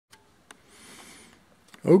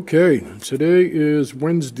Okay, today is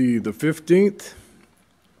Wednesday the 15th.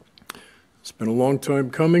 It's been a long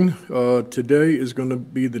time coming. Today is going to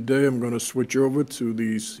be the day I'm going to switch over to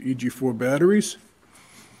these EG4 batteries.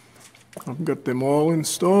 I've got them all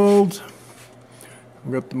installed.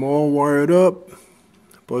 I've got them all wired up.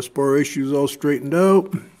 Bus bar issues all straightened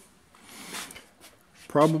out.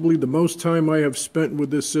 Probably the most time I have spent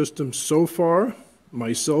with this system so far,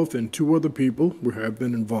 myself and two other people who have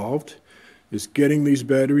been involved, is getting these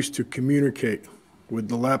batteries to communicate with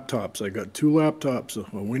the laptops. I got two laptops,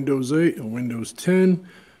 a Windows 8 and Windows 10,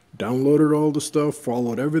 downloaded all the stuff,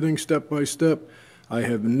 followed everything step by step. I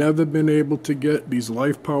have never been able to get these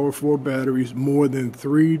Lifepower 4 batteries more than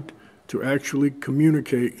 3 to actually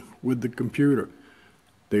communicate with the computer.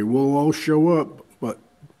 They will all show up, but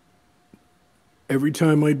every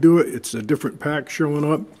time I do it, it's a different pack showing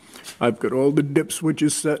up. I've got all the dip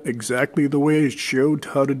switches set exactly the way it showed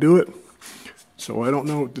how to do it. So I don't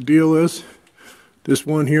know what the deal is. This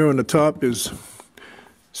one here on the top is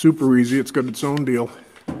super easy. It's got its own deal.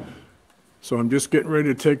 So I'm just getting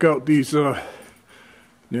ready to take out these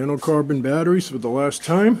nanocarbon batteries for the last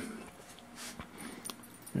time.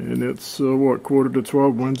 And it's, what,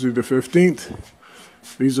 11:45, Wednesday the 15th.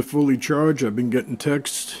 These are fully charged. I've been getting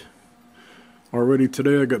texts already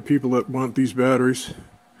today. I got people that want these batteries.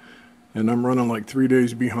 And I'm running like 3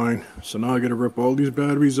 days behind. So now I got to rip all these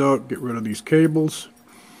batteries out, get rid of these cables.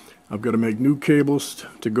 I've got to make new cables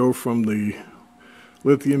to go from the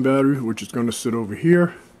lithium battery, which is going to sit over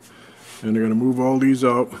here. And they're going to move all these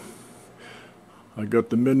out. I got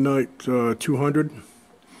the Midnight 200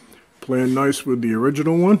 playing nice with the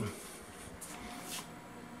original one.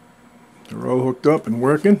 They're all hooked up and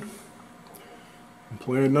working. And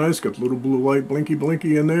playing nice. Got the little blue light blinky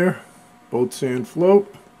blinky in there. Both saying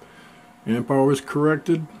float. Amp hours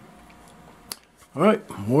corrected. Alright,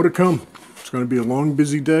 more to come. It's going to be a long,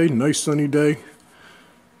 busy day. Nice sunny day.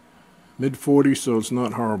 Mid-40s, so it's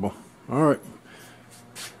not horrible. Alright.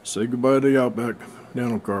 Say goodbye to the Outback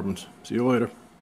nanocarbons. See you later.